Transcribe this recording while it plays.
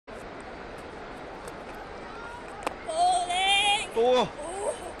Oh,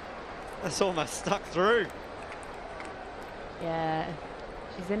 that's almost stuck through. Yeah,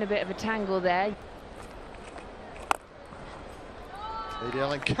 she's in a bit of a tangle there. Jade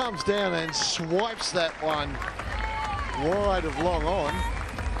Allen comes down and swipes that one wide of long on.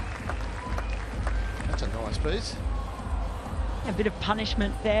 That's a nice piece. A bit of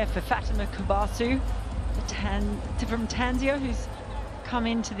punishment there for Fatima Kubasu from Tanzio, who's come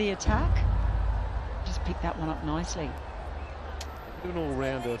into the attack. Just picked that one up nicely. An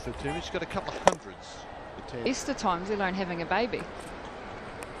all-rounder for Toomey. She's got a couple of hundreds. Easter times, let alone having a baby.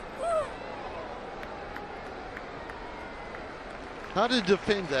 Hard to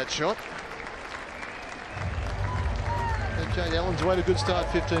defend that shot. And Jade Allen's made a good start,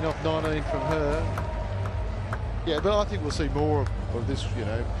 15 off 19 from her. Yeah, but I think we'll see more of this, you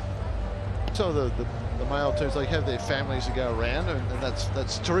know. Some of the male teams, they have their families to go around, and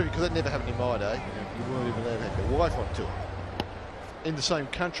that's terrific, because that never happened in my day. You weren't even allowed to have your wife on tour. In the same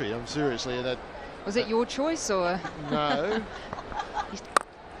country, I'm seriously, and that... Was it your choice, or...? No.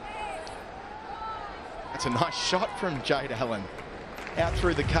 That's a nice shot from Jade Allen. Out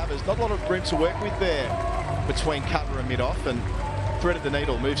through the covers. Not a lot of room to work with there between cover and mid-off, and threaded the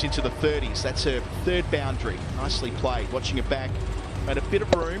needle, moves into the 30s. That's her third boundary. Nicely played. Watching it back. Made a bit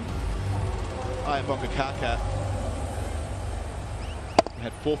of room. Ayabonga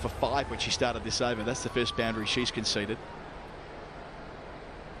had 4 for 5 when she started this over. That's the first boundary she's conceded.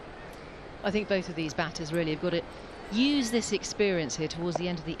 I think both of these batters really have got to use this experience here towards the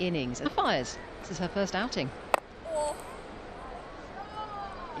end of the innings. Sapphires, this is her first outing.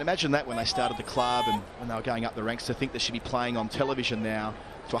 And imagine that when they started the club and when they were going up the ranks, to think they should be playing on television now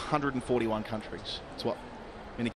to 141 countries. It's what